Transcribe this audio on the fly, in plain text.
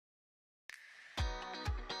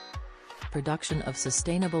production of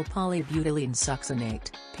Sustainable Polybutylene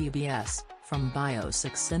Succinate, PBS, from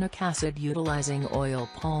Bio-succinic acid utilizing oil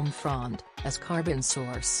palm frond, as carbon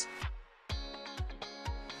source.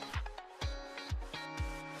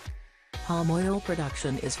 Palm oil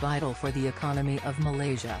production is vital for the economy of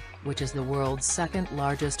Malaysia, which is the world's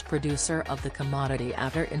second-largest producer of the commodity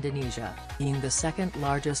after Indonesia. Being the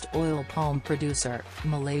second-largest oil palm producer,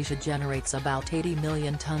 Malaysia generates about 80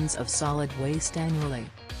 million tons of solid waste annually.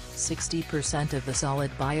 60% of the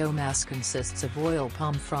solid biomass consists of oil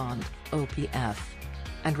palm frond, OPF.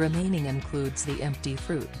 And remaining includes the empty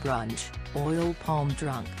fruit brunch, oil palm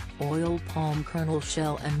trunk, oil palm kernel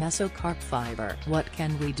shell and mesocarp fiber. What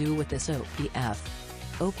can we do with this OPF?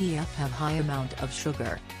 OPF have high amount of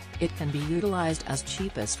sugar. It can be utilized as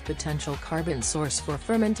cheapest potential carbon source for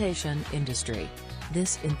fermentation industry.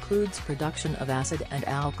 This includes production of acid and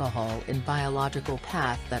alcohol in biological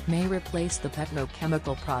path that may replace the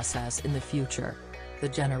petrochemical process in the future. The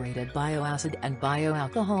generated bioacid and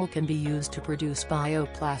bioalcohol can be used to produce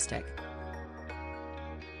bioplastic.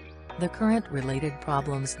 The current related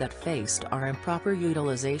problems that faced are improper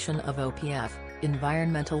utilization of OPF,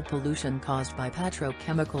 environmental pollution caused by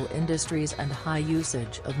petrochemical industries and high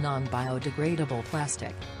usage of non-biodegradable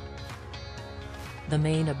plastic. The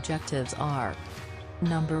main objectives are: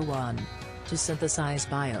 Number 1. To synthesize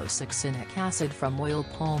bio-succinic acid from oil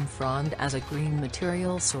palm frond as a green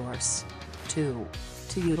material source. 2.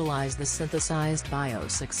 To utilize the synthesized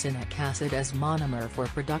bio-succinic acid as monomer for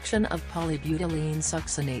production of polybutylene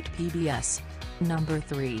succinate PBS. Number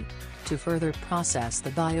 3. To further process the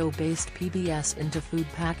bio-based PBS into food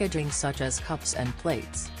packaging such as cups and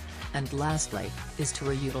plates. And lastly, is to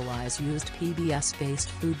reutilize used PBS-based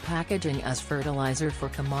food packaging as fertilizer for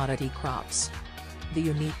commodity crops. The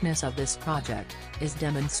uniqueness of this project is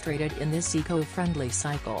demonstrated in this eco-friendly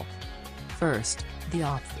cycle. First, the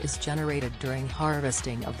OPF is generated during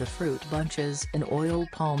harvesting of the fruit bunches in oil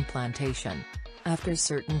palm plantation. After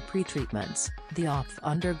certain pretreatments, the OPF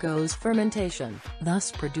undergoes fermentation, thus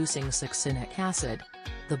producing succinic acid.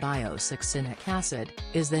 The bio-succinic acid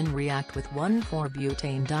is then react with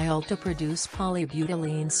 1,4-butanediol to produce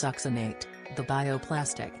polybutylene succinate, the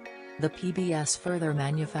bioplastic. The PBS further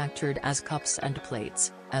manufactured as cups and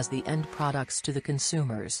plates, as the end products to the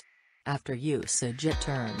consumers. After usage it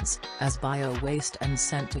turns as bio-waste and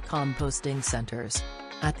sent to composting centers.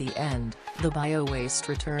 At the end, the bio-waste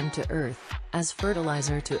returned to earth, as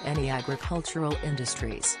fertilizer to any agricultural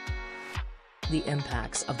industries. The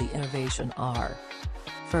impacts of the innovation are: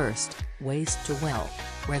 First, waste to wealth,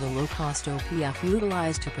 where the low-cost OPF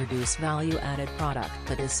utilized to produce value-added product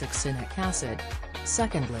that is succinic acid.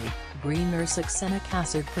 Secondly, greener succinic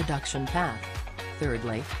acid production path.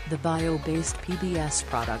 Thirdly, the bio-based PBS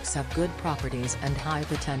products have good properties and high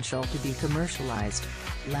potential to be commercialized.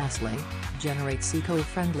 Lastly, generates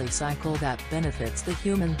eco-friendly cycle that benefits the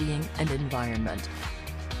human being and environment.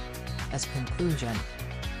 As conclusion,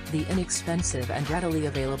 the inexpensive and readily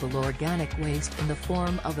available organic waste in the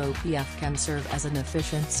form of OPF can serve as an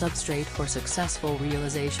efficient substrate for successful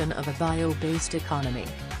realization of a bio-based economy.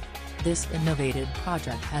 This innovative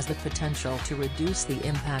project has the potential to reduce the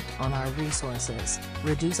impact on our resources,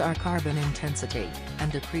 reduce our carbon intensity,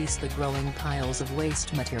 and decrease the growing piles of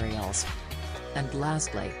waste materials. And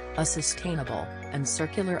lastly, a sustainable and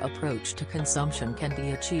circular approach to consumption can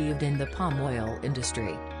be achieved in the palm oil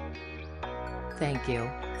industry. Thank you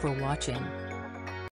for watching.